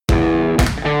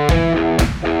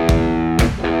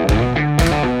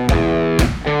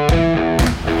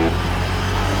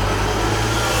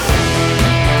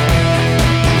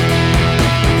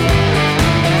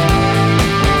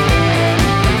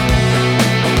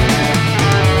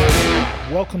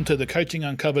welcome to the Coaching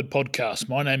Uncovered podcast.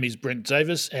 My name is Brent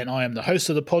Davis and I am the host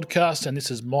of the podcast, and this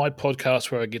is my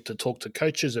podcast where I get to talk to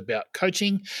coaches about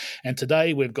coaching. And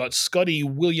today we've got Scotty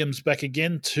Williams back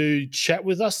again to chat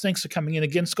with us. Thanks for coming in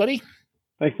again, Scotty.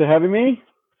 Thanks for having me.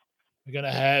 We're going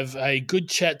to have a good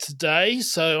chat today,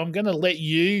 so I'm going to let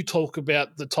you talk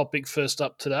about the topic first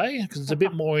up today because it's a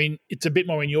bit more in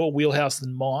your wheelhouse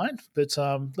than mine. But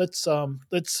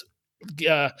let's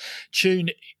tune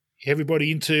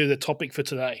everybody into the topic for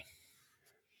today.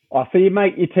 Oh, so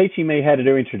you're teaching me how to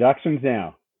do introductions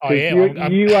now. I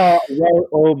am. You are a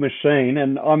well-oiled machine,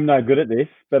 and I'm no good at this,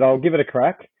 but I'll give it a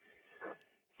crack.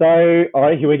 So, all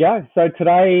right, here we go. So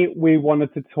today we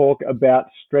wanted to talk about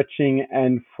stretching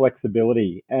and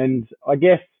flexibility. And I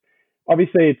guess,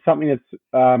 obviously, it's something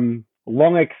that's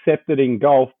long accepted in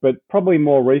golf, but probably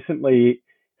more recently,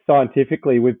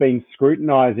 scientifically, we've been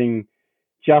scrutinizing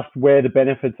just where the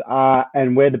benefits are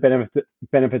and where the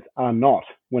benefits are not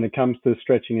when it comes to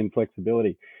stretching and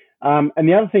flexibility. And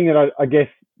the other thing that I guess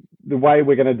the way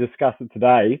we're going to discuss it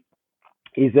today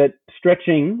is that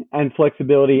stretching and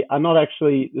flexibility are not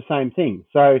actually the same thing.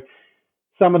 So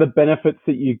some of the benefits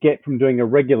that you get from doing a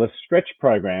regular stretch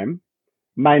program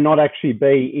may not actually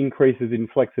be increases in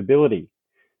flexibility.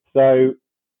 So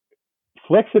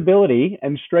flexibility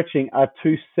and stretching are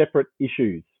two separate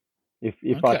issues. If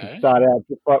okay. I could start out,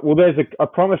 well, I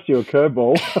promised you a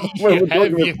curveball.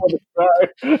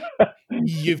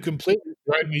 You've completely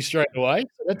thrown me straight away.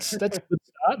 So that's a good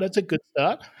start. That's a good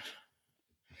start.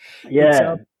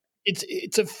 Yeah,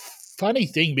 it's a funny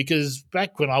thing because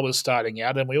back when I was starting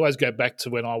out, and we always go back to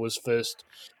when I was first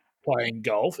playing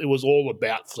golf, it was all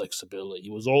about flexibility.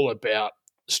 It was all about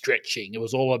stretching. It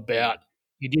was all about.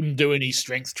 You didn't do any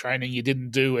strength training. You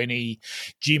didn't do any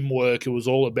gym work. It was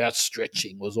all about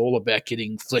stretching. It was all about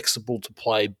getting flexible to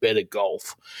play better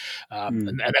golf.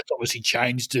 And that's obviously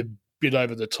changed a bit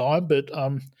over the time. But,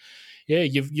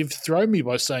 you've thrown me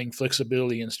by saying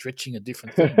flexibility and stretching are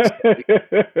different things.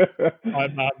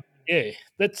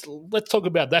 Let's talk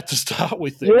about that to start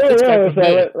with. Then.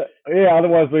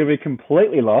 Otherwise we'll be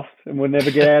completely lost and we'll never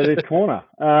get out of this corner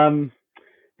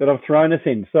that I've thrown us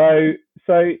in. So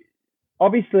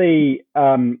obviously,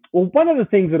 one of the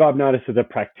things that I've noticed as a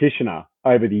practitioner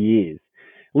over the years,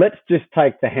 let's just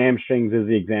take the hamstrings as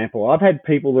the example. I've had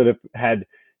people that have had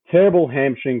terrible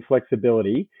hamstring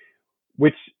flexibility,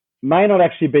 which may not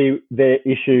actually be their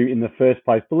issue in the first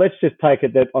place, but let's just take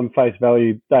it that on face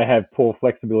value, they have poor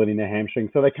flexibility in their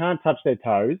hamstrings. So they can't touch their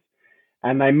toes,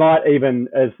 and they might even,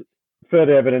 as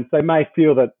further evidence, they may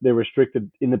feel that they're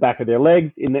restricted in the back of their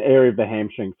legs, in the area of the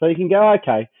hamstring. So you can go,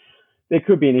 okay, there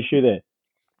could be an issue there.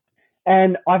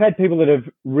 And I've had people that have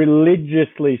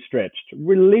religiously stretched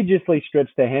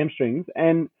their hamstrings.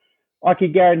 And I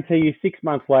could guarantee you 6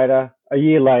 months later, a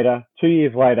year later, 2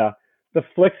 years later, the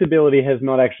flexibility has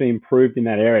not actually improved in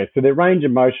that area. So their range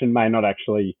of motion may not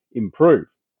actually improve.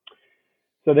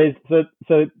 So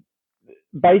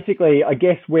basically, I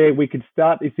guess where we could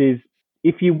start this is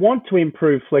if you want to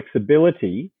improve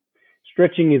flexibility,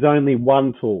 stretching is only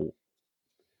one tool.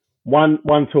 One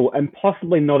tool, and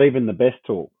possibly not even the best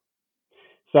tool.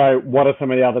 So what are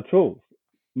some of the other tools?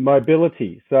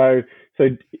 Mobility. So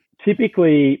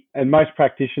typically, and most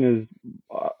practitioners,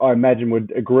 I imagine,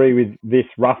 would agree with this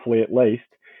roughly at least,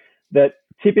 that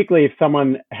typically if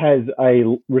someone has a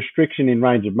restriction in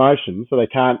range of motion, so they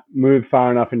can't move far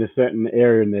enough in a certain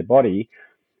area in their body,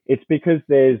 it's because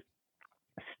there's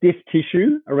stiff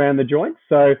tissue around the joints.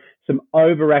 So some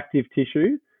overactive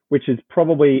tissue, which is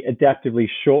probably adaptively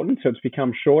shortened, so it's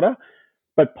become shorter.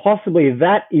 But possibly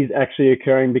that is actually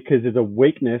occurring because there's a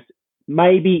weakness,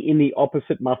 maybe in the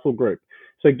opposite muscle group.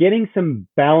 So getting some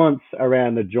balance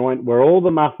around the joint where all the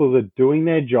muscles are doing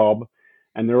their job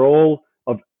and they're all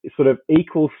of sort of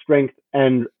equal strength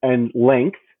and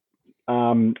length,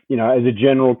 as a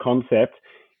general concept,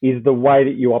 is the way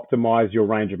that you optimize your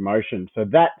range of motion. So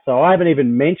I haven't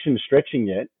even mentioned stretching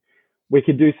yet. We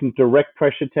could do some direct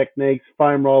pressure techniques,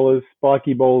 foam rollers,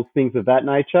 spiky balls, things of that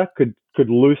nature could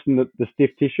loosen the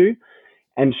stiff tissue,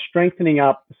 and strengthening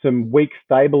up some weak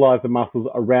stabilizer muscles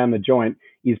around the joint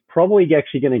is probably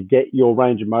actually going to get your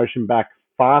range of motion back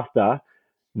faster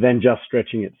than just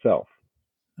stretching itself.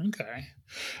 Okay.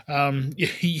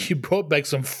 You brought back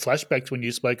some flashbacks when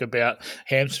you spoke about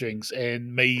hamstrings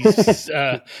and me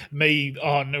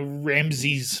on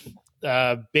Ramsey's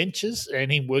benches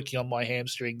and him working on my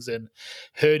hamstrings and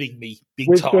hurting me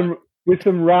big time. With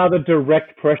some rather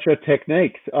direct pressure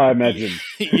techniques, I imagine.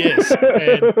 Yes,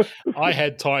 and I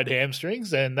had tight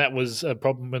hamstrings, and that was a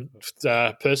problem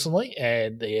personally.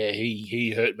 And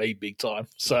he hurt me big time.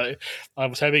 So I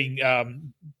was having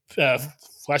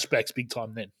flashbacks big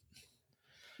time then.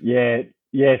 Yeah,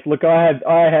 yes. Look, I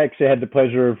actually had the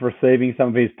pleasure of receiving some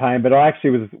of his pain, but I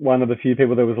actually was one of the few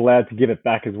people that was allowed to give it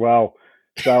back as well.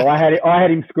 So I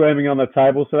had him squirming on the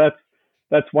table. So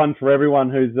that's one for everyone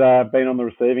who's been on the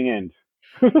receiving end.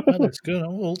 Oh, that's good.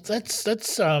 Well, that's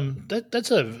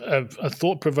a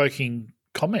thought provoking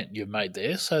comment you've made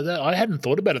there. So that I hadn't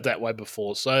thought about it that way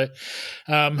before.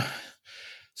 Um,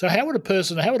 so how would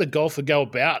a golfer go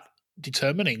about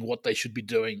determining what they should be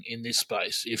doing in this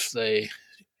space? If they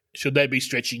should they be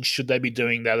stretching? Should they be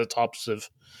doing the other types of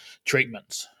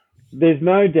treatments? There's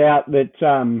no doubt that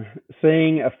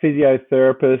seeing a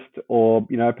physiotherapist or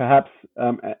perhaps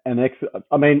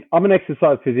I mean, I'm an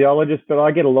exercise physiologist, but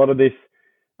I get a lot of this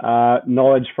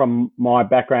knowledge from my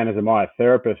background as a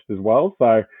myotherapist as well.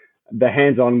 So the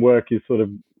hands-on work is sort of,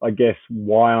 I guess,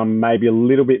 why I'm maybe a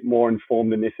little bit more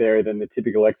informed in this area than the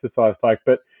typical exercise folk.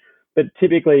 But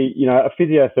typically, a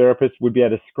physiotherapist would be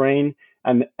able to screen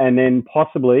and then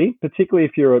possibly, particularly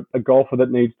if you're a golfer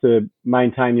that needs to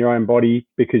maintain your own body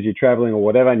because you're traveling or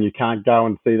whatever, and you can't go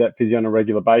and see that physio on a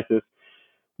regular basis.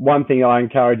 One thing I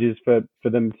encourage is for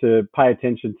them to pay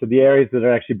attention to the areas that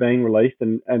are actually being released,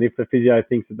 and if the physio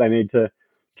thinks that they need to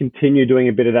continue doing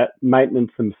a bit of that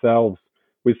maintenance themselves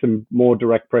with some more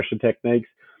direct pressure techniques,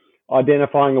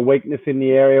 identifying a weakness in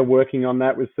the area, working on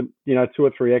that with some, 2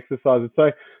 or 3 exercises. So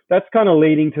that's kind of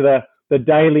leading to the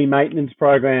daily maintenance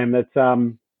program that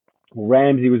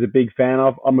Ramsey was a big fan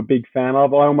of. I'm a big fan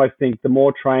of. I almost think the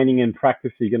more training and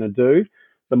practice you're going to do,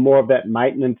 the more of that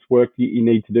maintenance work you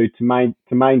need to do to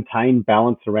maintain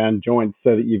balance around joints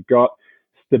so that you've got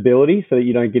stability so that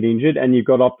you don't get injured and you've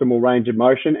got optimal range of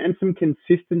motion and some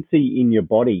consistency in your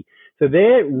body. So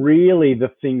they're really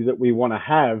the things that we want to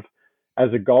have as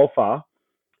a golfer,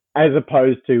 as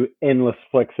opposed to endless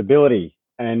flexibility.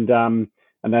 And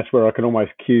that's where I can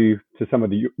almost cue to some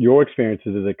of your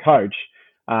experiences as a coach.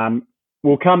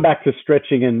 We'll come back to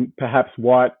stretching and perhaps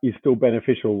why it is still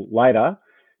beneficial later.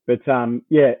 But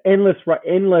yeah,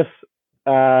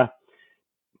 uh,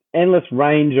 endless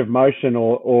range of motion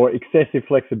or excessive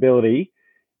flexibility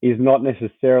is not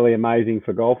necessarily amazing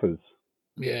for golfers.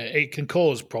 Yeah, it can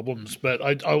cause problems, but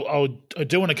I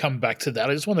do want to come back to that.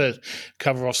 I just want to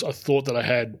cover off a thought that I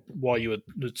had while you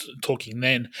were talking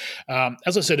then.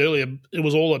 As I said earlier, it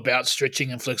was all about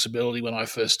stretching and flexibility when I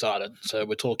first started. So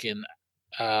we're talking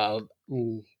uh,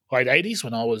 late 80s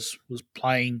when I was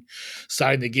playing,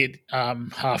 starting to get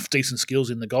half decent skills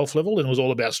in the golf level, and it was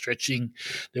all about stretching.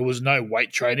 There was no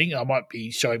weight training. I might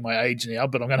be showing my age now,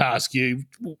 but I'm going to ask you,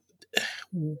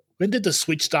 when did the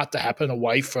switch start to happen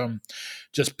away from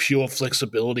just pure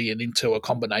flexibility and into a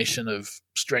combination of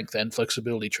strength and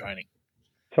flexibility training?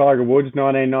 Tiger Woods,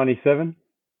 1997.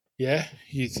 Yeah,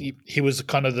 he was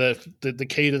kind of the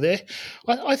key to there.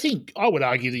 I think I would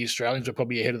argue the Australians are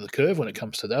probably ahead of the curve when it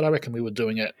comes to that. I reckon we were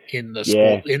doing it in the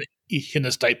Yeah, sport in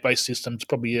the state based systems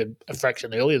probably a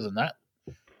fraction earlier than that.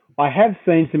 I have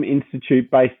seen some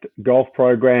institute-based golf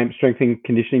program, strength and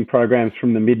conditioning programs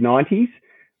from the mid '90s.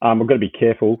 I've got to be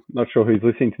careful. Not sure who's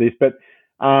listening to this, but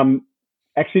um,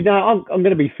 actually, no. I'm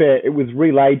going to be fair. It was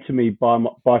relayed to me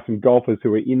by some golfers who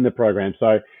were in the program,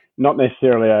 so not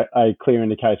necessarily a clear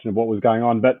indication of what was going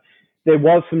on, but there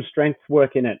was some strength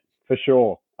work in it for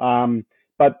sure.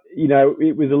 But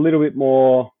it was a little bit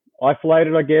more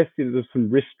isolated, I guess. There was some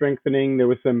wrist strengthening. There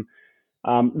was some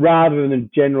rather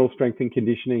than general strength and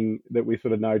conditioning that we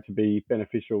sort of know to be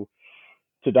beneficial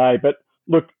today. But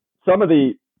look, some of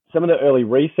the early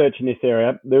research in this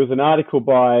area, there was an article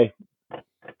by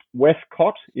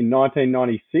Westcott in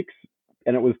 1996,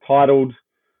 and it was titled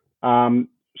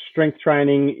 "Strength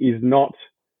Training is not."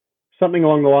 Something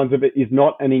along the lines of it is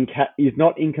not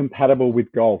incompatible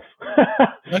with golf.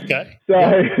 Okay. so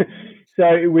Yep. so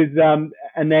it was,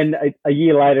 and then a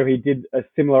year later he did a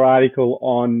similar article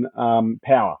on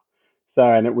power. So,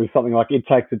 and it was something like it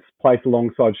takes its place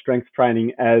alongside strength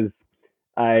training as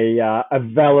a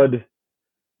valid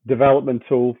development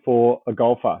tool for a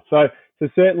golfer. So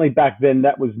certainly back then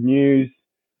that was news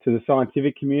to the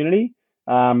scientific community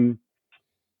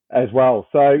as well.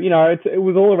 So it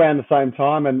was all around the same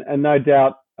time, and no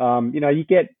doubt you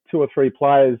get 2 or 3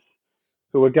 players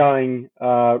who are going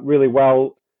really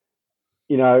well,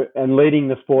 and leading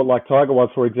the sport like Tiger was,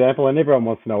 for example, and everyone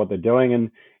wants to know what they're doing,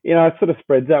 and it sort of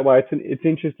spreads that way. It's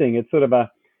interesting. It's sort of a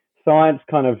science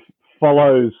kind of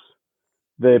follows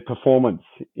their performance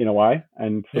in a way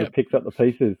and sort of Yep. picks up the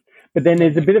pieces. But then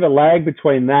there's a bit of a lag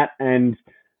between that and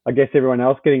I guess everyone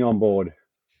else getting on board.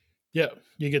 Yeah,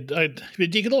 you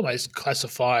could almost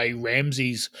classify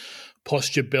Ramsey's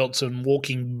posture belts and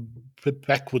walking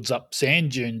backwards up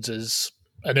sand dunes as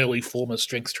an early form of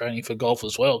strength training for golf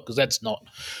as well, because that's not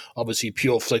obviously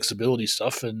pure flexibility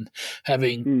stuff. And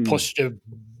having Mm. posture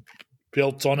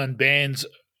belts on and bands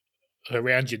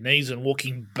around your knees and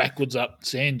walking backwards up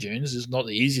sand dunes is not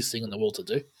the easiest thing in the world to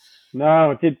do.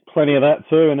 No, I did plenty of that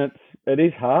too, and it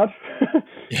is hard.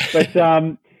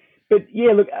 but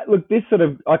yeah, look, this sort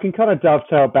of I can kind of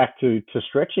dovetail back to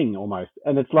stretching almost,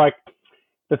 and it's like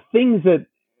the things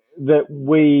that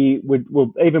we would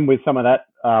well, even with some of that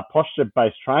posture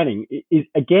based training is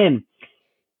again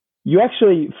you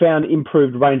actually found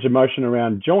improved range of motion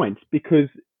around joints because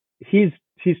his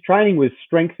training was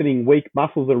strengthening weak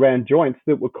muscles around joints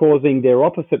that were causing their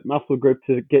opposite muscle group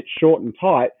to get short and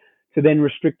tight to then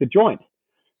restrict the joint.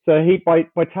 So he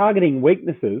by targeting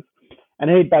weaknesses, and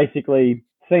he'd basically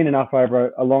seen enough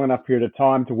over a long enough period of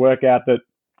time to work out that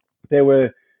there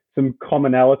were some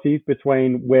commonalities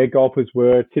between where golfers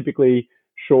were typically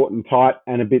short and tight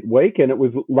and a bit weak, and it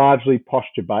was largely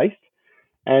posture based.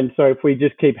 And so if we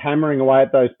just keep hammering away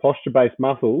at those posture based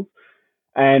muscles,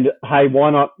 and hey, why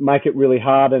not make it really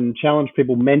hard and challenge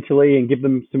people mentally and give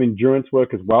them some endurance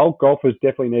work as well? Golfers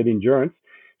definitely need endurance.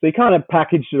 So he kind of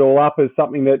packaged it all up as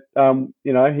something that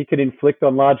he could inflict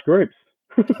on large groups.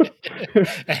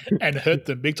 and hurt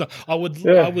them big time. I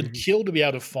would kill to be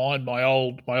able to find my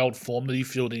old form that he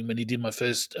filled in when he did my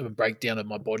first breakdown of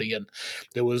my body, and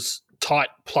there was tight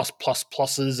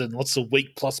pluses and lots of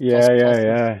weak pluses.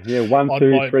 Yeah. 1,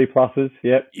 2, 3 pluses.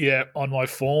 Yep. Yeah, on my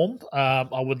form.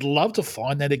 I would love to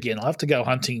find that again. I'll have to go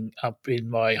hunting up in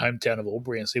my hometown of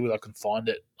Albury and see whether I can find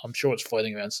it. I'm sure it's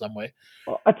floating around somewhere.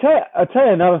 I'll tell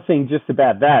you another thing just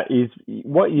about that is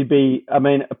what you'd be, I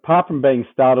mean, apart from being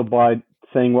startled by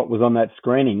seeing what was on that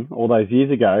screening all those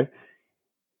years ago,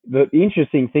 the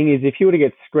interesting thing is if you were to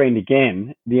get screened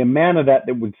again, the amount of that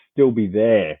would still be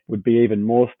there would be even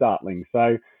more startling.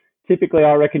 So typically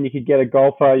I reckon you could get a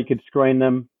golfer, you could screen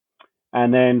them,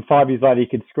 and then 5 years later you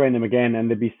could screen them again and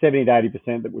there'd be 70 to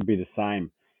 80% that would be the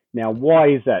same. Now, why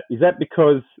is that? Is that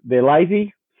because they're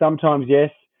lazy? Sometimes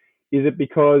yes. Is it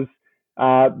because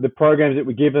the programs that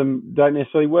we give them don't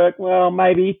necessarily work? Well,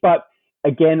 maybe. But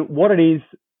again, what it is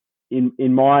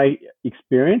in my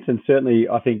experience, and certainly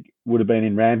I think would have been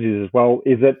in Ramsey's as well,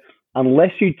 is that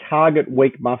unless you target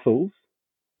weak muscles,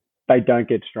 they don't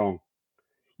get strong.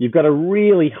 You've got to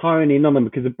really hone in on them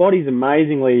because the body's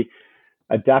amazingly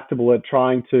adaptable at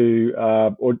trying to,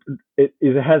 it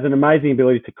has an amazing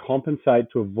ability to compensate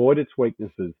to avoid its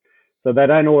weaknesses. So they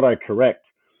don't auto-correct.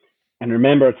 And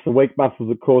remember, it's the weak muscles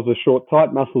that cause the short,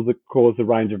 tight muscles that cause the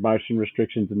range of motion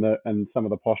restrictions and some of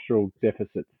the postural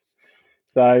deficits.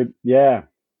 So, yeah.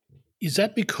 Is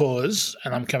that because,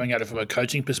 and I'm coming at it from a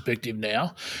coaching perspective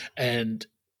now, and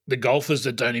the golfers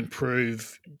that don't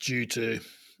improve due to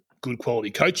good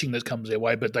quality coaching that comes their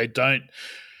way, but they don't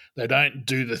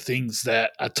do the things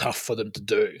that are tough for them to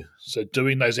do. So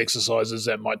doing those exercises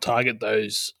that might target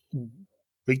those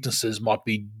weaknesses might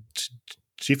be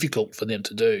difficult for them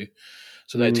to do.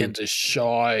 So they tend to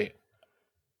shy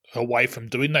away from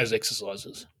doing those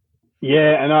exercises.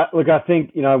 Yeah, and I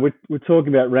think we're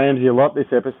talking about Ramsey a lot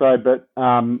this episode, but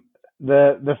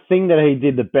the thing that he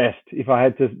did the best, if I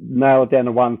had to nail it down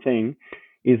to one thing,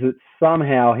 is that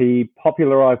somehow he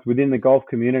popularized within the golf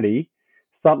community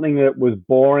something that was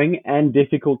boring and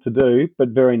difficult to do, but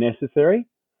very necessary.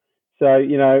 So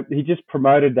he just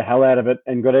promoted the hell out of it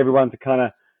and got everyone to kind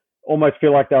of almost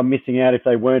feel like they were missing out if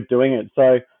they weren't doing it.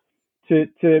 So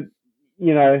to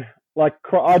like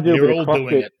I do a bit of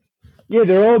CrossFit. Yeah,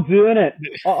 they're all doing it.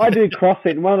 I do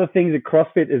CrossFit, and one of the things that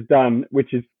CrossFit has done,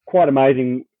 which is quite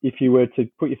amazing if you were to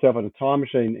put yourself on a time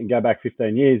machine and go back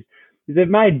 15 years, is they've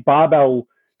made barbell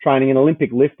training and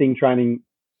Olympic lifting training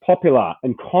popular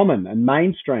and common and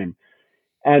mainstream,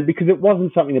 and because it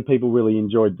wasn't something that people really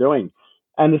enjoyed doing.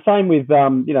 And the same with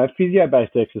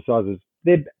physio-based exercises.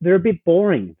 They're a bit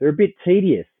boring. They're a bit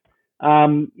tedious.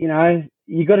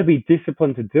 You got to be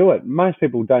disciplined to do it. Most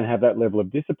people don't have that level of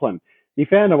discipline. He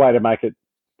found a way to make it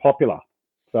popular.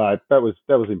 So that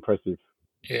was impressive.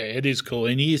 Yeah, it is cool,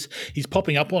 and he's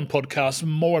popping up on podcasts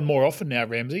more and more often now.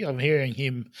 Ramsey, I'm hearing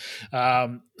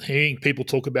hearing people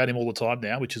talk about him all the time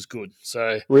now, which is good.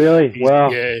 So really,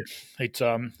 wow, yeah, it's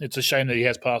a shame that he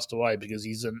has passed away because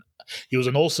he was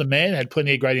an awesome man, had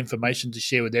plenty of great information to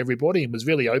share with everybody, and was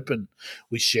really open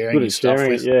with sharing his stuff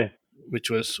with. Yeah.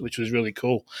 Which was really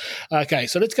cool. Okay,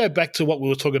 so let's go back to what we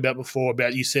were talking about before.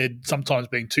 About you said sometimes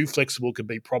being too flexible can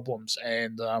be problems,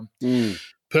 and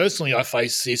personally, I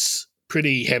faced this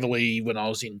pretty heavily when I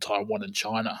was in Taiwan and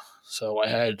China. So I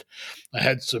had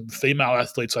some female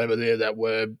athletes over there that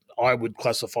I would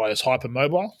classify as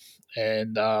hypermobile,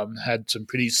 and had some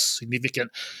pretty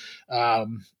significant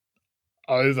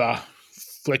over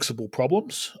flexible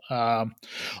problems. I've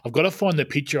got to find the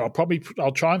picture.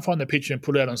 I'll try and find the picture and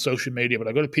put it out on social media. But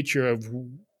I got a picture of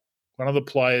one of the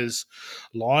players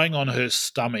lying on her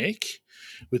stomach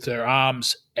with her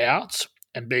arms out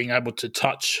and being able to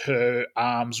touch her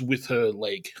arms with her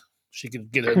leg. She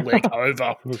could get her leg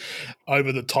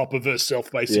over the top of herself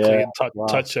basically Yeah, and wow.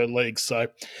 touch her legs. So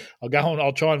I'll go on.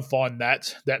 I'll try and find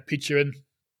that picture, and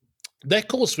that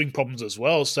caused swing problems as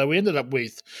well. So we ended up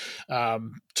with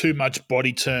too much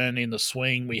body turn in the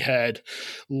swing. We had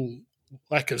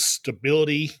lack of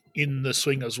stability in the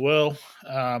swing as well.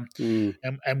 Mm.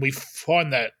 And we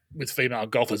find that with female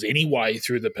golfers anyway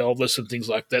through the pelvis and things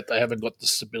like that, they haven't got the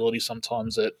stability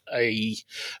sometimes that a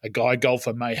guy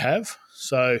golfer may have.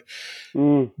 So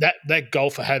Mm. that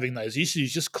golfer having those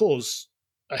issues just cause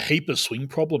a heap of swing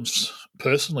problems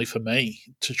personally for me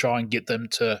to try and get them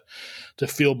to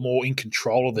feel more in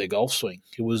control of their golf swing.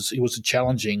 It was a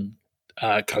challenging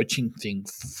coaching thing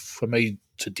for me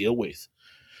to deal with.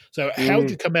 So how would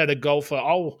you Mm. come out a golfer?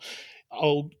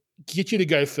 I'll get you to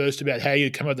go first about how you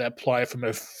come at that player from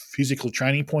a physical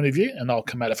training point of view, and I'll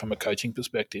come at it from a coaching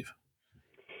perspective.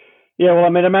 Yeah, well, I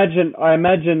mean, I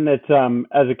imagine that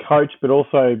as a coach, but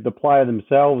also the player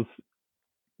themselves,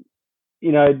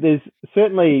 there's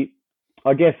certainly,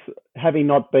 I guess, having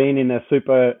not been in a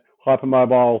super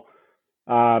hypermobile,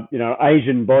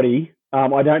 Asian body,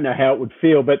 I don't know how it would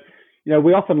feel, but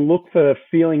we often look for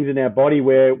feelings in our body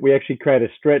where we actually create a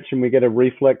stretch and we get a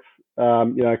reflex,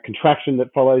 contraction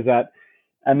that follows that,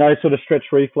 and those sort of stretch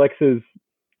reflexes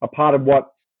are part of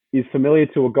what is familiar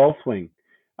to a golf swing.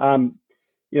 Um,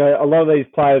 a lot of these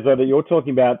players that you're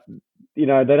talking about, they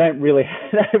don't really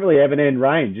they don't really have an end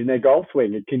range in their golf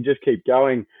swing. It can just keep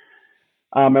going.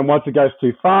 And once it goes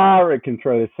too far, it can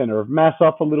throw the center of mass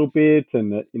off a little bit,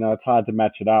 and it's hard to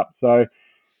match it up. So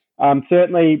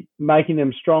certainly making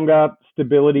them stronger,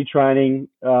 stability training,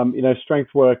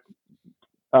 strength work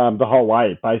the whole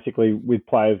way, basically with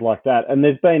players like that. And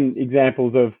there's been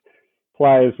examples of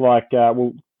players like,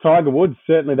 Tiger Woods.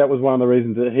 Certainly, that was one of the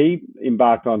reasons that he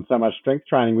embarked on so much strength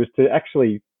training, was to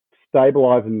actually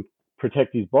stabilize and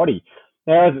protect his body.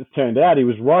 Now, as it's turned out, he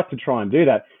was right to try and do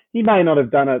that. He may not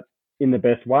have done it in the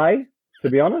best way,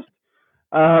 to be honest.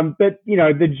 But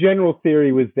the general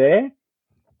theory was there.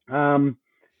 And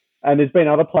there's been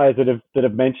other players that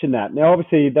have mentioned that. Now,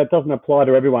 obviously, that doesn't apply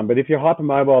to everyone, but if you're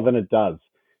hypermobile, then it does.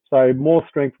 So more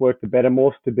strength work, the better,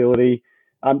 more stability.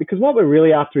 Because what we're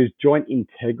really after is joint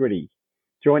integrity.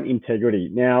 Joint integrity.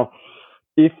 Now,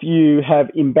 if you have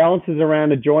imbalances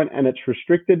around a joint and it's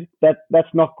restricted,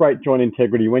 that's not great joint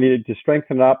integrity. We need to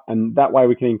strengthen it up, and that way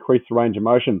we can increase the range of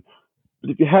motion. But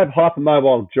if you have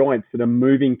hypermobile joints that are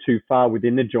moving too far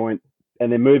within the joint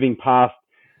and they're moving past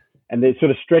and they're sort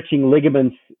of stretching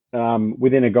ligaments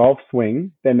within a golf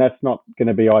swing, then that's not going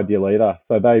to be ideal either.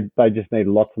 So they just need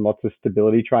lots and lots of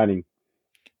stability training.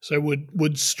 So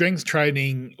would strength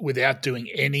training without doing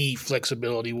any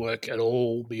flexibility work at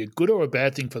all be a good or a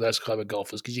bad thing for those kind of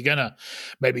golfers? Because you're going to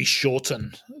maybe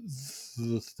shorten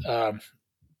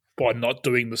by not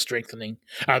doing the strengthening,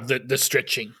 the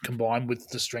stretching combined with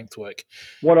the strength work.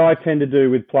 What I tend to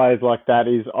do with players like that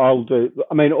is all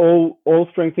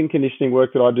strength and conditioning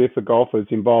work that I do for golfers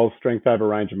involves strength over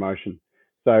range of motion.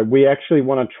 So we actually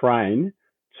want to train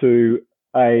to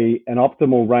an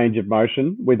optimal range of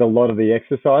motion with a lot of the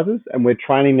exercises, and we're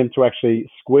training them to actually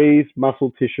squeeze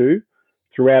muscle tissue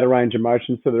throughout a range of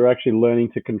motion, so they're actually learning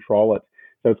to control it.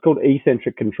 So it's called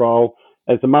eccentric control.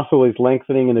 As the muscle is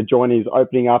lengthening and the joint is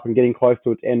opening up and getting close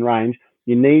to its end range,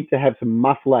 you need to have some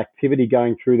muscle activity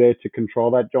going through there to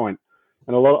control that joint.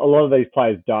 And a lot of these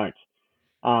players don't.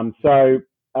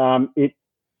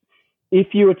 If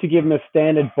you were to give them a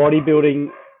standard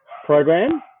bodybuilding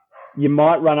program, you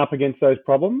might run up against those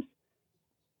problems,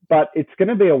 but it's going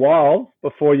to be a while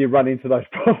before you run into those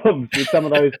problems with some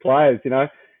of those players.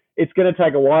 It's going to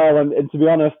take a while. And to be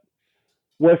honest,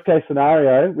 worst case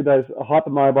scenario with those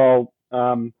hypermobile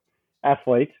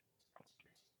athletes,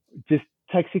 just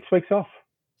take 6 weeks off.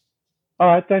 All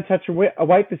right, don't touch a weight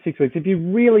for 6 weeks. If you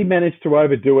really manage to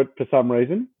overdo it for some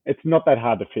reason, it's not that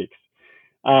hard to fix.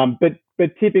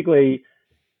 But typically,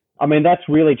 I mean, that's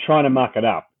really trying to muck it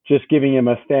up. Just giving them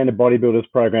a standard bodybuilders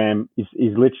program is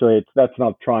literally, that's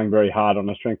not trying very hard on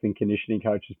a strength and conditioning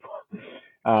coach's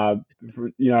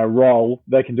role.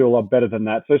 They can do a lot better than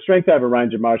that. So strength over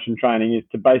range of motion training is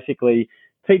to basically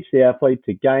teach the athlete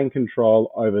to gain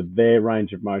control over their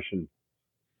range of motion.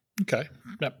 Okay.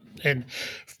 And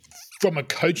from a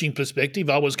coaching perspective,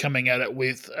 I was coming at it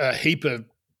with a heap of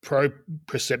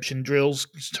perception drills,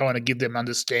 trying to give them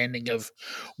understanding of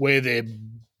where their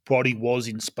body was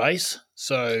in space.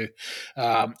 So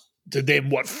to them,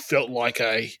 what felt like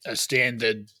a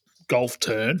standard golf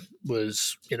turn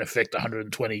was in effect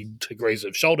 120 degrees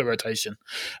of shoulder rotation.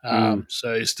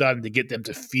 So starting to get them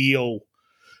to feel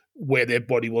where their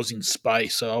body was in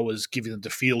space. So I was giving them to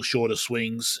feel shorter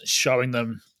swings, showing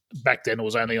them. Back then, it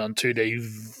was only on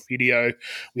 2D video.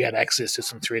 We had access to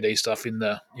some 3D stuff in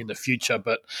the future,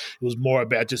 but it was more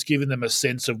about just giving them a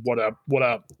sense of what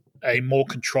a more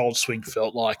controlled swing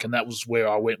felt like, and that was where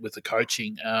I went with the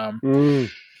coaching. And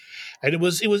it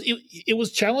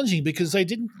was challenging because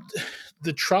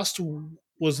the trust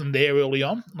wasn't there early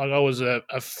on. Like I was a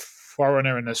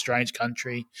foreigner in a strange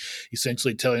country,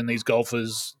 essentially telling these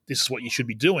golfers this is what you should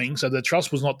be doing. So the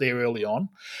trust was not there early on.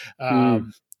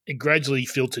 It gradually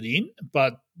filtered in,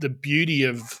 but the beauty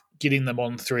of getting them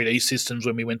on 3D systems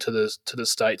when we went to the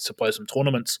States to play some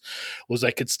tournaments was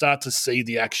they could start to see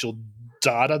the actual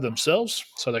data themselves,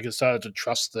 so they could start to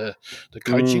trust the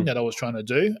coaching that I was trying to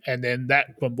do, and then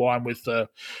that combined with the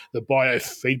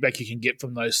biofeedback you can get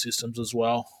from those systems as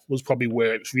well was probably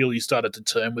where it really started to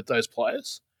turn with those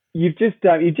players. You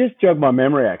just jogged my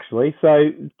memory, actually.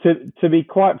 So to be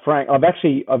quite frank,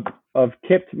 I've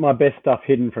kept my best stuff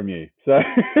hidden from you. So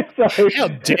how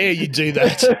dare you do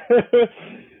that?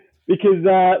 Because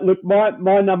look,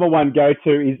 my number one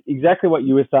go-to is exactly what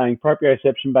you were saying: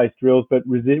 proprioception-based drills, but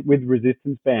with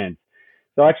resistance bands.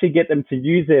 So I actually get them to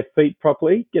use their feet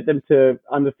properly, get them to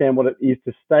understand what it is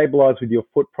to stabilize with your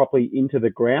foot properly into the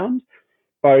ground,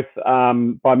 both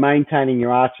by maintaining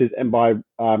your arches and by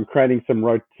creating some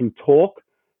torque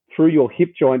through your hip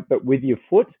joint, but with your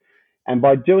foot. And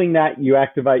by doing that, you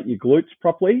activate your glutes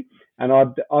properly. And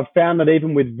I've found that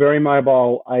even with very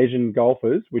mobile Asian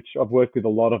golfers, which I've worked with a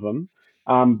lot of them,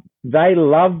 they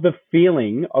love the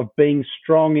feeling of being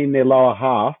strong in their lower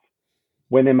half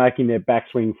when they're making their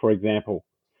backswing, for example.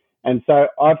 And so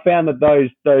I've found that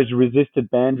those resisted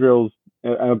band drills,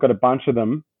 and I've got a bunch of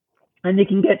them, and you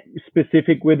can get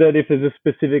specific with it if there's a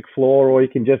specific flaw, or you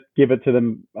can just give it to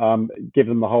them, give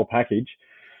them the whole package.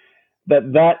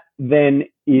 That then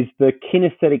is the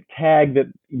kinesthetic tag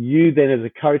that you then as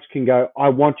a coach can go, I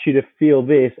want you to feel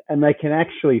this, and they can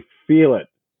actually feel it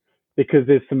because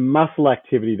there's some muscle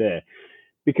activity there.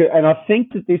 And I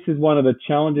think that this is one of the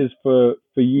challenges for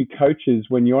you coaches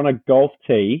when you're on a golf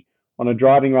tee, on a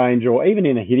driving range, or even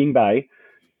in a hitting bay,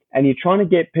 and you're trying to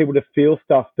get people to feel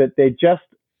stuff that they're just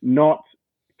not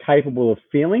capable of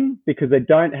feeling because they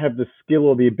don't have the skill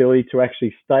or the ability to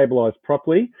actually stabilize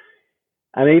properly.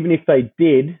 And even if they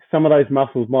did, some of those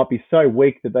muscles might be so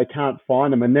weak that they can't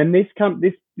find them. And then this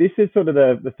is sort of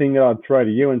the thing that I'd throw to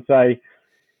you and say,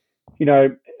 you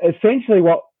know, essentially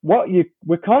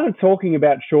we're kind of talking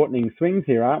about shortening swings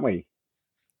here, aren't we?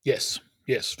 Yes,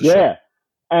 for sure.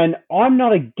 And I'm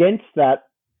not against that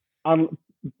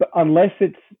unless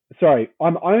it's, sorry, I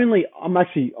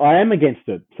am against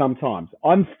it sometimes.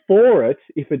 I'm for it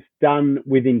if it's done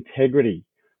with integrity,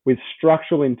 with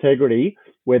structural integrity,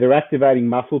 where they're activating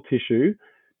muscle tissue,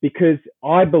 because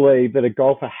I believe that a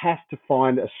golfer has to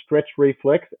find a stretch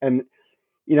reflex. And,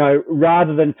 you know,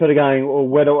 rather than sort of going,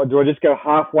 well, do I just go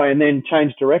halfway and then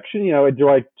change direction? You know, do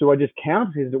I just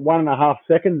count? Is it 1.5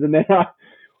 seconds? And then,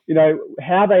 you know,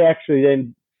 how they actually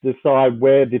then decide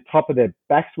where the top of their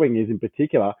backswing is in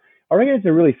particular, I reckon it's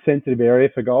a really sensitive area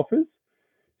for golfers.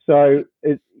 So,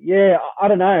 I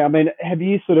don't know. I mean, how do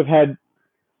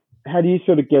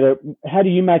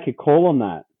you make a call on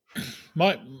that?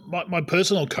 My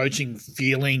personal coaching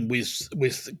feeling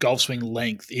with golf swing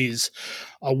length is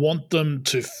I want them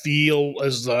to feel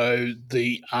as though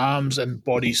the arms and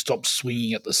body stop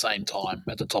swinging at the same time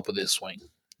at the top of their swing.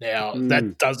 Now,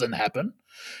 that doesn't happen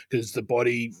because the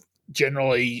body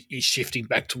generally is shifting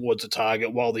back towards the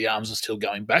target while the arms are still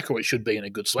going back, or it should be in a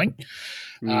good swing.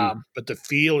 But the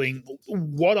feeling,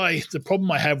 the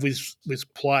problem I have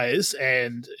with players,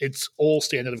 and it's all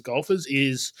standard of golfers,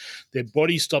 is their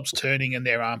body stops turning and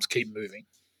their arms keep moving.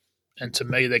 And to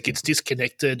me, that gets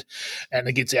disconnected and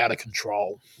it gets out of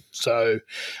control. So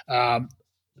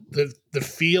the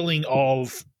feeling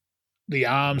of the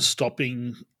arms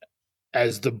stopping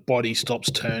as the body stops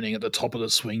turning at the top of the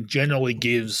swing generally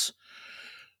gives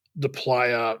the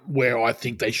player where I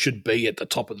think they should be at the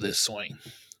top of their swing.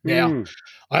 Now,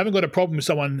 I haven't got a problem with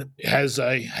someone who has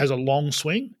a long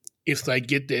swing if they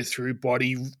get there through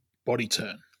body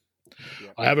turn.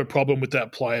 Yep. I have a problem with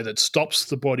that player that stops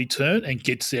the body turn and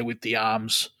gets there with the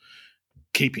arms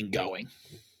keeping going.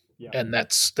 Yep. And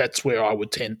that's where I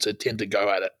would tend to go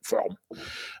at it from.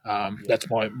 That's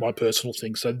my personal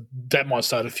thing. So that might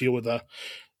start a few of the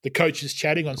coaches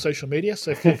chatting on social media.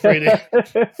 So feel free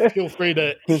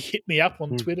to hit me up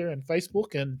on Twitter and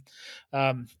Facebook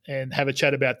and have a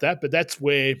chat about that. But that's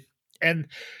where, and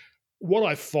what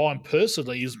I find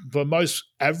personally is for most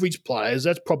average players,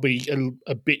 that's probably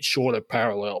a bit short of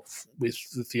parallel with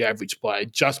the average player,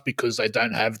 just because they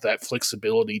don't have that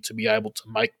flexibility to be able to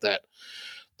make that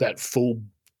full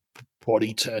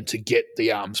body turn to get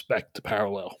the arms back to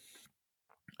parallel.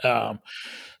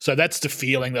 So that's the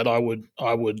feeling that I would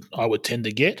tend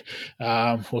to get.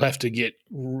 We'll have to get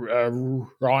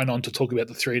Ryan on to talk about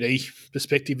the 3D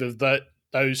perspective of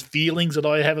those feelings that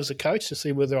I have as a coach to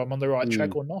see whether I'm on the right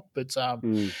track or not. But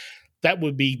that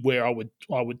would be where I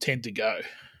would tend to go.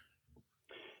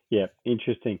 Yeah,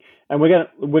 interesting. And we're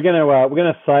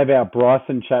gonna save our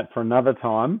Bryson chat for another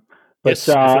time. But yes,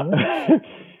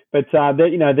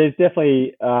 there's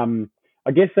definitely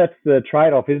I guess that's the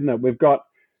trade-off, isn't it? We've got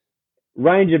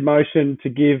range of motion to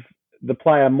give the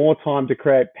player more time to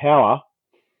create power,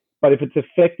 but if it's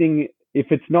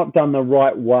not done the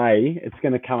right way, it's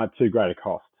going to come at too great a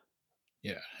cost.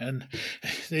 Yeah, and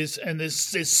there's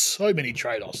so many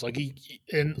trade-offs. Like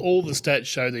and all the stats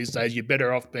show these days, you're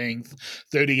better off being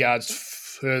 30 yards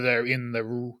further in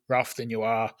the rough than you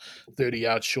are 30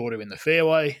 yards shorter in the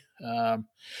fairway.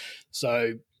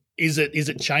 So is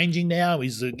it changing now?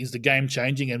 Is the game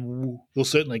changing? And we'll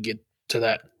certainly get to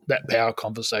that power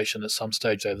conversation at some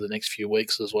stage over the next few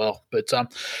weeks as well. But I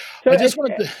just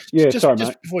wanted to just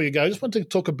before you go, I just wanted to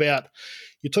talk about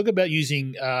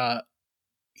using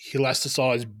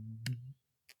elasticized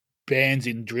bands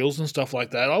in drills and stuff like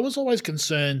that. I was always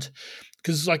concerned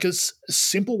because like a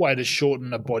simple way to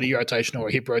shorten a body rotation or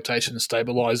a hip rotation and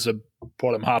stabilize the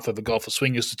bottom half of a golfer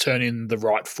swing is to turn in the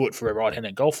right foot for a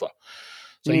right-handed golfer.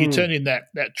 So you turn in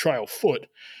that trail foot,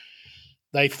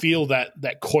 they feel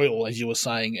that coil, as you were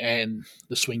saying, and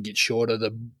the swing gets shorter,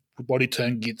 the body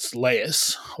turn gets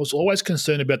less. I was always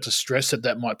concerned about the stress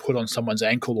that might put on someone's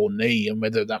ankle or knee and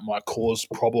whether that might cause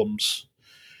problems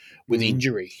with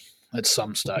injury at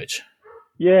some stage.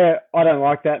 Yeah, I don't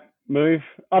like that move.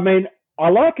 I mean, I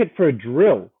like it for a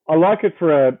drill. I like it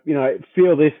for a,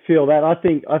 feel this, feel that. I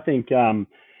think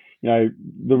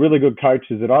the really good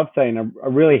coaches that I've seen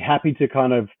are really happy to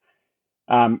kind of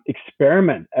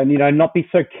experiment and, not be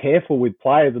so careful with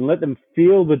players and let them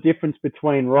feel the difference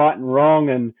between right and wrong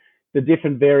and the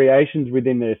different variations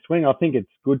within their swing. I think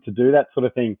it's good to do that sort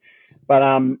of thing. But,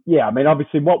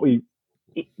 obviously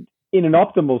in an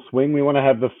optimal swing, we want to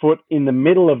have the foot in the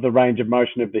middle of the range of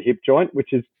motion of the hip joint,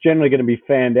 which is generally going to be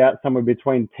fanned out somewhere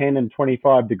between 10 and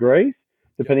 25 degrees,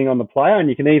 depending on the player. And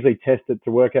you can easily test it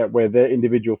to work out where their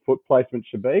individual foot placement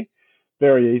should be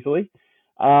very easily.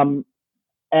 And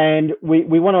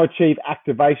we want to achieve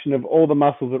activation of all the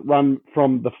muscles that run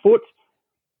from the foot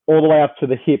all the way up to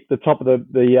the hip, the top of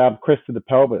the crest of the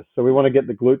pelvis. So we want to get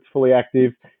the glutes fully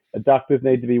active. Adductors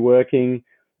need to be working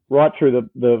right through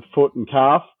the foot and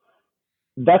calf.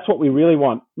 That's what we really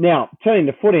want. Now, turning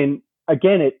the foot in,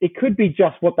 again, it could be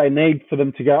just what they need for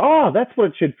them to go, oh, that's what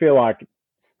it should feel like.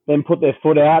 Then put their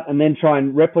foot out and then try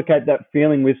and replicate that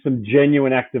feeling with some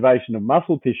genuine activation of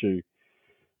muscle tissue.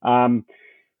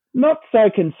 Not so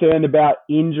concerned about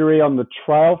injury on the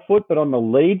trail foot, but on the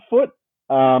lead foot.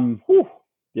 I've got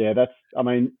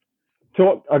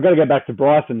to go back to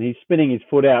Bryson. He's spinning his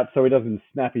foot out so he doesn't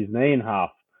snap his knee in half.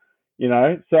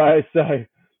 So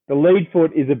the lead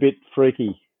foot is a bit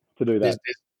freaky to do that.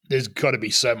 There's got to be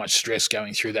so much stress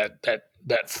going through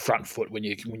that front foot when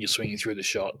you're swinging through the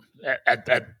shot at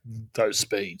those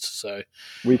speeds. So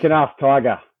we can ask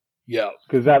Tiger. Yeah,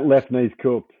 because that left knee's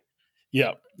cooked.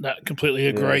 Yeah, completely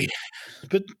agree. Yeah.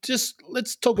 But just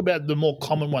let's talk about the more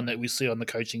common one that we see on the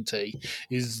coaching tee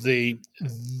is the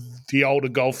older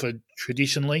golfer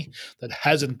traditionally that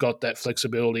hasn't got that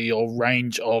flexibility or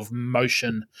range of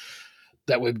motion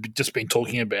that we've just been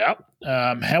talking about.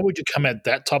 How would you come at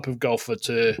that type of golfer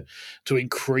to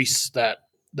increase that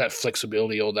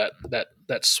flexibility or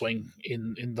that swing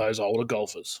in those older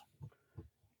golfers?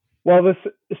 Well, the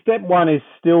step one is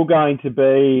still going to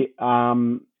be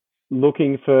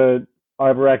looking for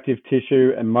overactive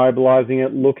tissue and mobilizing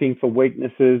it, looking for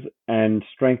weaknesses and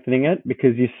strengthening it,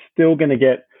 because you're still going to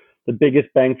get the biggest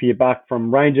bang for your buck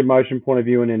from range of motion point of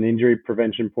view and an injury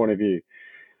prevention point of view.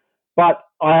 But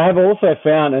I have also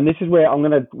found, and this is where I'm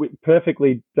going to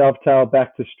perfectly dovetail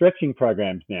back to stretching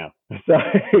programs now. So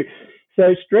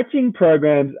stretching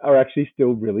programs are actually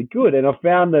still really good. And I've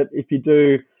found that if you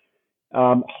do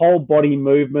whole body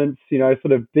movements,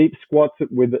 sort of deep squats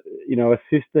with,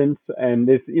 assistance, and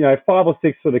there's, 5 or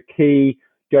 6 sort of key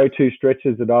go-to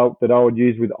stretches that I would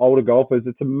use with older golfers.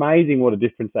 It's amazing what a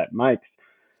difference that makes,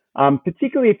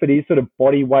 particularly if it is sort of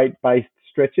body weight based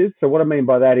stretches. So what I mean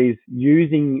by that is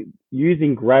using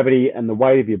gravity and the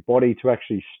weight of your body to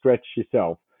actually stretch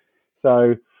yourself.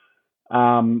 So,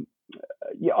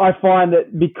 I find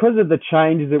that because of the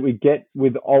changes that we get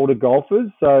with older golfers,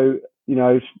 so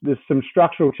there's some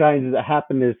structural changes that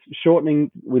happen. There's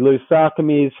shortening. We lose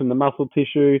sarcomeres from the muscle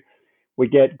tissue. We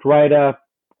get greater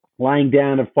laying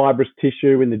down of fibrous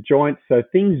tissue in the joints. So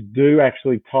things do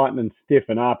actually tighten and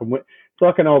stiffen up. And it's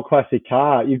like an old classic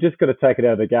car. You've just got to take it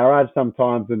out of the garage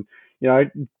sometimes and,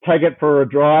 take it for a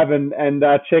drive and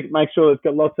make sure it's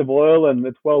got lots of oil and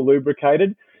it's well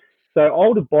lubricated. So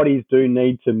older bodies do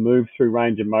need to move through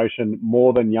range of motion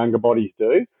more than younger bodies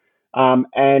do.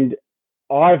 And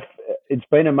it's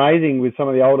been amazing with some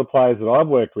of the older players that I've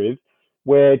worked with,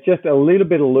 where just a little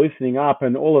bit of loosening up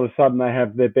and all of a sudden they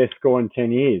have their best score in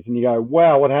 10 years. And you go,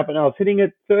 wow, what happened? I was hitting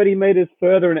it 30 meters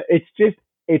further. And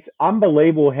it's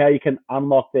unbelievable how you can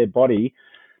unlock their body,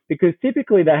 because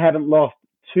typically they haven't lost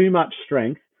too much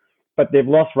strength, but they've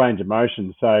lost range of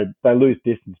motion. So they lose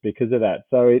distance because of that.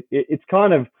 So it's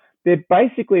kind of, they're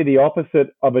basically the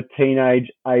opposite of a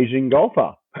teenage Asian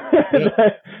golfer. Yeah.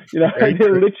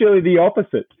 They're literally the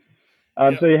opposite.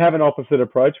 So you have an opposite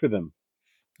approach with them.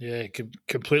 Yeah,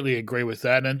 completely agree with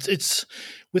that. And it's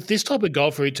with this type of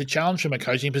golfer, it's a challenge from a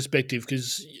coaching perspective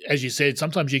because, as you said,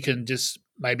 sometimes you can just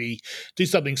maybe do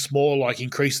something small like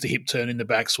increase the hip turn in the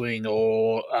backswing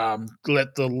or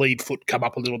let the lead foot come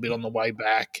up a little bit on the way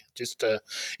back just to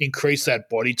increase that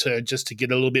body turn, just to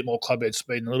get a little bit more clubhead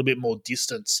speed and a little bit more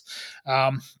distance.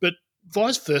 But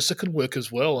vice versa can work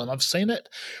as well. And I've seen it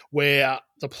where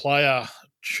the player,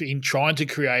 in trying to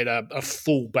create a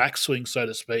full backswing, so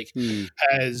to speak,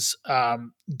 has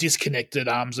disconnected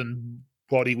arms and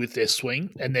body with their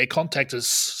swing, and their contact has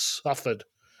suffered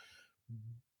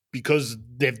because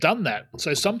they've done that.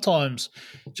 So sometimes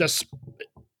just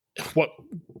what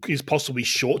is possibly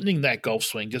shortening that golf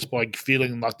swing just by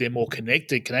feeling like they're more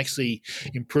connected can actually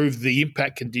improve the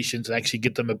impact conditions and actually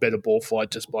get them a better ball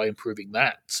flight just by improving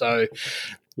that. So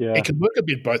it can work a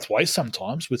bit both ways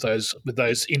sometimes with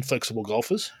those inflexible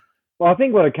golfers. Well, I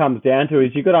think what it comes down to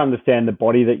is you've got to understand the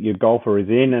body that your golfer is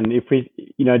in. And if we,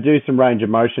 do some range of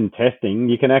motion testing,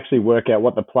 you can actually work out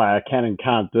what the player can and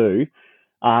can't do,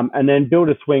 and then build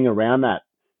a swing around that.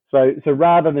 So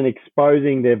rather than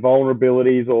exposing their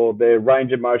vulnerabilities or their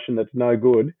range of motion that's no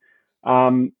good,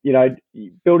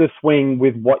 build a swing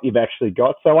with what you've actually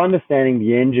got. So understanding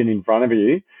the engine in front of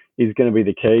you is going to be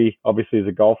the key, obviously, as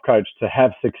a golf coach, to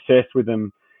have success with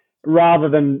them, rather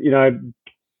than,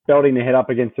 belting their head up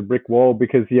against a brick wall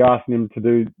because you're asking them to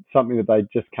do something that they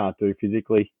just can't do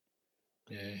physically.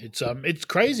 Yeah, it's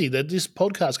crazy that this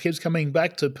podcast keeps coming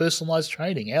back to personalized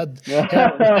training. How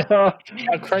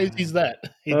crazy is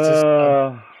that?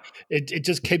 It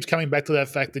just keeps coming back to that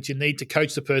fact that you need to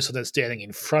coach the person that's standing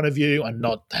in front of you and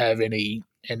not have any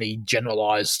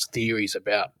generalized theories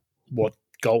about what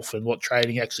golf and what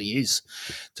training actually is.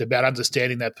 It's about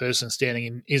understanding that person standing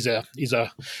in is a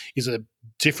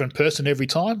different person every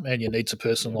time, and you need to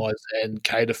personalize and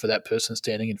cater for that person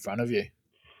standing in front of you.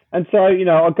 And so,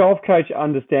 a golf coach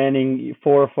understanding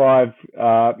 4 or 5,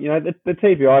 the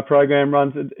TPI program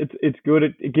runs, it's good.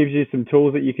 It gives you some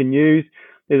tools that you can use.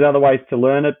 There's other ways to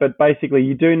learn it, but basically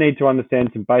you do need to understand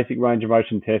some basic range of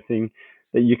motion testing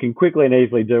that you can quickly and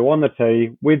easily do on the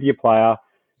tee with your player.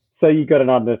 So you've got an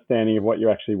understanding of what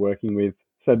you're actually working with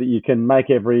so that you can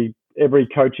make every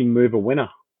coaching move a winner.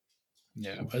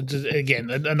 Yeah, again,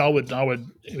 and I would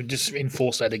just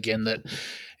enforce that again, that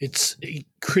it's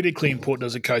critically important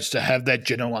as a coach to have that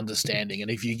general understanding. And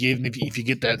if you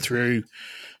get that through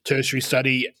tertiary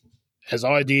study, as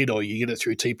I did, or you get it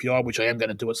through TPI, which I am going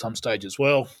to do at some stage as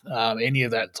well, any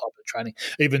of that type of training,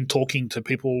 even talking to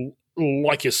people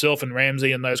like yourself and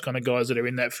Ramsey and those kind of guys that are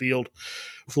in that field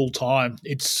full time,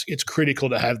 it's critical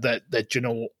to have that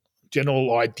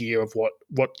general idea of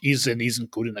what is and isn't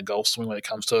good in a golf swing when it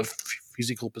comes to a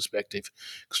physical perspective.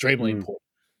 Extremely important.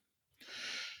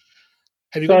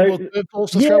 Have you got any more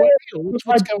curveballs to throw at me?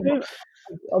 What's going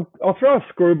on? I'll throw a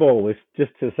screwball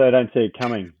just so I don't see it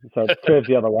coming. So it curves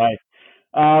the other way.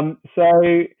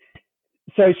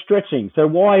 So stretching. So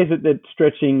why is it that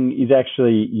stretching is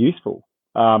actually useful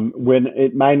when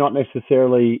it may not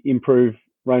necessarily improve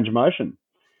range of motion?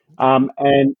 So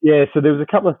there was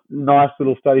a couple of nice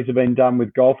little studies have been done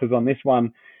with golfers on this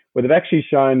one, where they've actually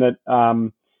shown that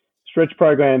stretch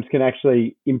programs can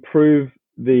actually improve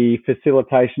the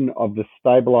facilitation of the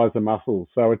stabilizer muscles.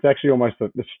 So it's actually almost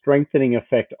the strengthening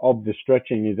effect of the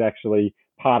stretching is actually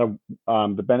part of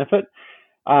the benefit.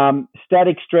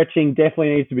 Static stretching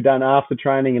definitely needs to be done after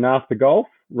training and after golf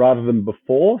rather than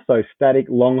before. So static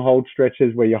long hold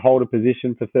stretches where you hold a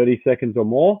position for 30 seconds or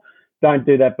more. Don't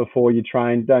do that before you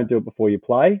train. Don't do it before you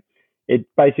play. It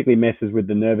basically messes with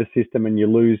the nervous system and you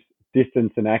lose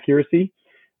distance and accuracy.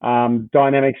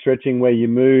 Dynamic stretching where you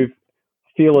move,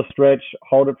 feel a stretch,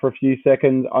 hold it for a few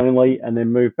seconds only, and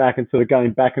then move back and sort of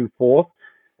going back and forth.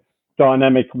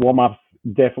 Dynamic warm-ups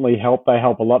definitely help. They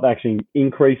help a lot. They actually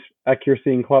increase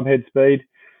accuracy and club head speed.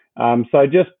 So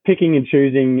just picking and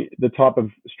choosing the type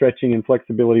of stretching and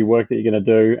flexibility work that you're going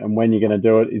to do and when you're going to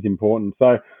do it is important.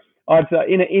 So I'd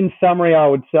say, in summary, I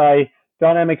would say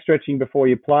dynamic stretching before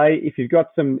you play. If you've got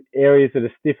some areas that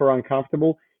are stiff or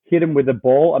uncomfortable, hit them with a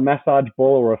ball, a massage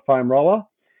ball or a foam roller.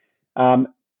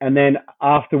 And then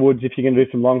afterwards, if you're going to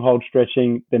do some long hold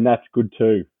stretching, then that's good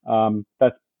too.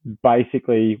 That's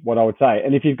basically what I would say.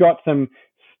 And if you've got some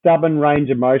stubborn range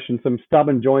of motion, some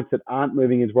stubborn joints that aren't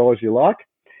moving as well as you like,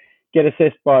 get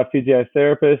assessed by a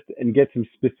physiotherapist and get some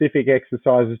specific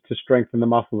exercises to strengthen the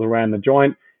muscles around the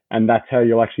joint. And that's how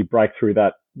you'll actually break through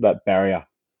that barrier.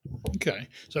 Okay.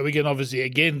 So we can obviously,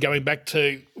 again, going back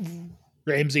to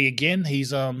Ramsey again,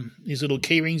 his little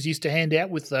key rings used to hand out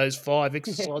with those 5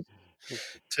 exercises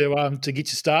to get you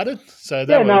started. So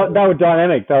they were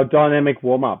dynamic. They were dynamic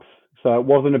warm-ups. So it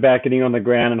wasn't about getting on the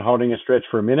ground and holding a stretch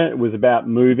for a minute. It was about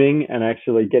moving and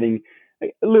actually getting a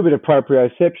little bit of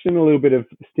proprioception, a little bit of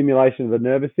stimulation of the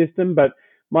nervous system, but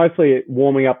mostly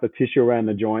warming up the tissue around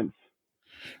the joints.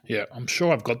 Yeah, I'm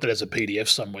sure I've got that as a PDF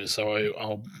somewhere, so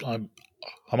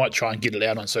I might try and get it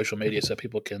out on social media so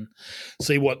people can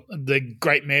see what the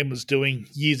great man was doing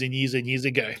years and years and years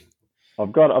ago.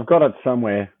 I've got it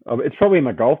somewhere. It's probably in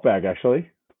my golf bag,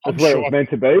 actually. That's where it was meant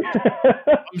to be.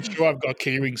 I'm sure I've got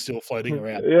key rings still floating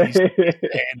around. Yeah.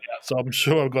 So I'm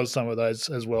sure I've got some of those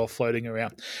as well floating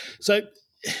around. So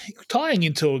tying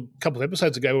into a couple of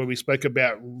episodes ago where we spoke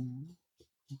about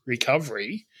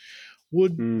recovery,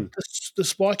 would the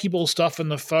spiky ball stuff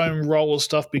and the foam roller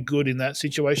stuff be good in that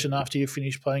situation after you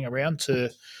finish playing around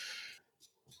to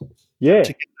get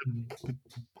the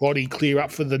body clear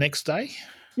up for the next day?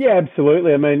 Yeah,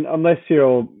 absolutely. I mean, unless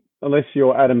you're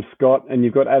Adam Scott and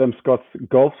you've got Adam Scott's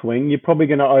golf swing, you're probably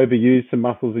going to overuse some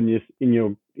muscles in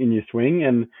your swing,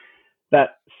 and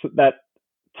that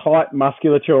tight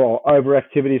musculature or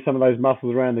overactivity of some of those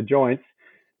muscles around the joints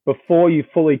before you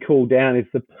fully cool down is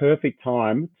the perfect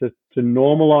time to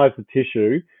normalize the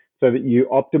tissue so that you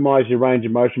optimize your range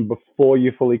of motion before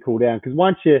you fully cool down. Because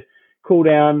once you cool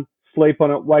down, sleep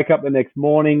on it, wake up the next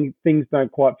morning, things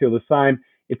don't quite feel the same.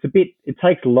 It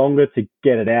takes longer to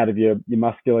get it out of your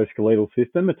musculoskeletal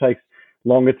system. It takes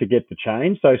longer to get the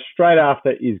change. So straight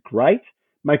after is great,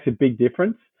 makes a big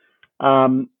difference.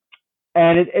 And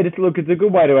it's a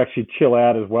good way to actually chill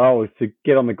out as well, is to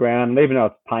get on the ground. And even though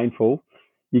it's painful,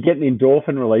 you get an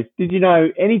endorphin release. Did you know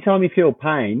anytime you feel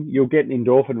pain, you'll get an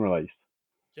endorphin release?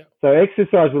 Yeah. So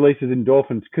exercise releases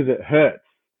endorphins because it hurts.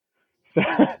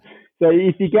 So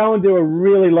if you go and do a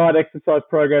really light exercise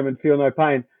program and feel no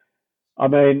pain, I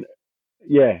mean,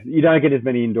 yeah, you don't get as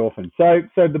many endorphins.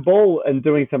 So the ball and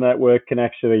doing some of that work can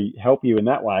actually help you in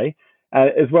that way,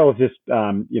 as well as just,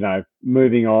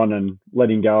 moving on and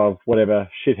letting go of whatever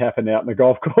shit happened out in the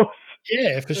golf course.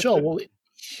 Yeah, for sure. Well,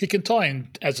 you can tie in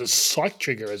as a psych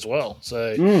trigger as well.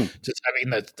 So just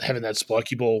having that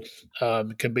spiky ball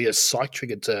can be a psych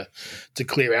trigger to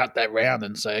clear out that round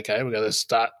and say, okay, we're going to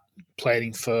start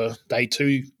planning for day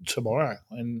 2 tomorrow.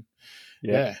 And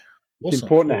yeah. It's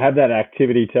important to have that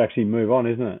activity to actually move on,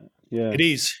 isn't it? Yeah, it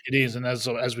is. And as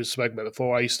we spoke about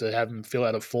before, I used to have them fill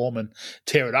out a form and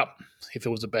tear it up if it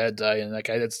was a bad day. And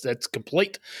okay, that's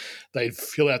complete. They'd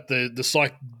fill out the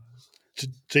psych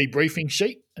debriefing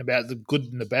sheet about the good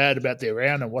and the bad about their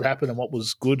round and what happened and what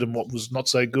was good and what was not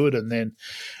so good, and then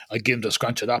I get them to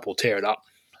scrunch it up or tear it up.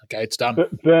 Okay, it's done.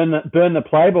 Burn the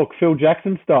playbook, Phil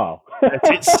Jackson style. That's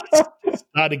it.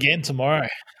 Start again tomorrow.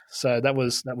 So that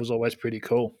was always pretty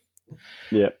cool.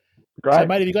 Yeah, great. So,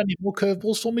 mate, have you got any more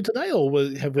curveballs for me today, or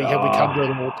have we covered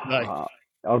them all today?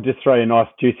 I'll just throw you a nice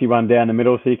juicy one down the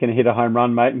middle so you can hit a home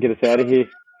run, mate, and get us out of here.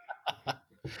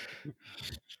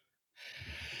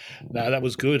 No, that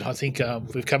was good. I think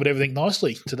we've covered everything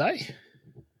nicely today.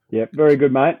 Yeah, very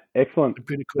good, mate. Excellent.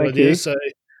 Pretty cool idea. So,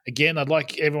 again, I'd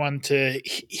like everyone to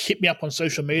hit me up on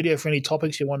social media for any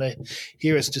topics you want to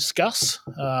hear us discuss.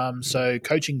 So,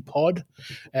 Coaching Pod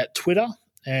at Twitter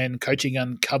and Coaching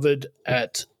Uncovered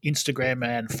at Instagram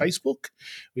and Facebook.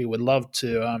 We would love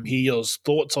to hear your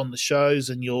thoughts on the shows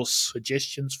and your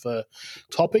suggestions for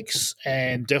topics,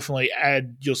 and definitely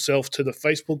add yourself to the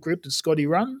Facebook group that Scotty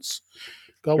runs.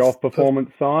 Golf Performance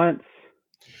Science.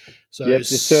 So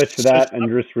just search for that and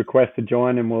just request to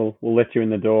join, and we'll let you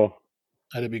in the door.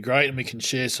 That'd be great, and we can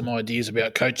share some ideas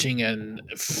about coaching and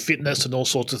fitness and all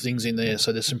sorts of things in there.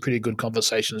 So there's some pretty good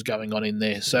conversations going on in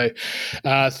there. So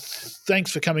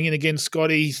thanks for coming in again,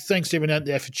 Scotty. Thanks to everyone out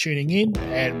there for tuning in,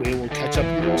 and we will catch up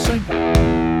with you all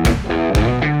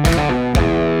soon.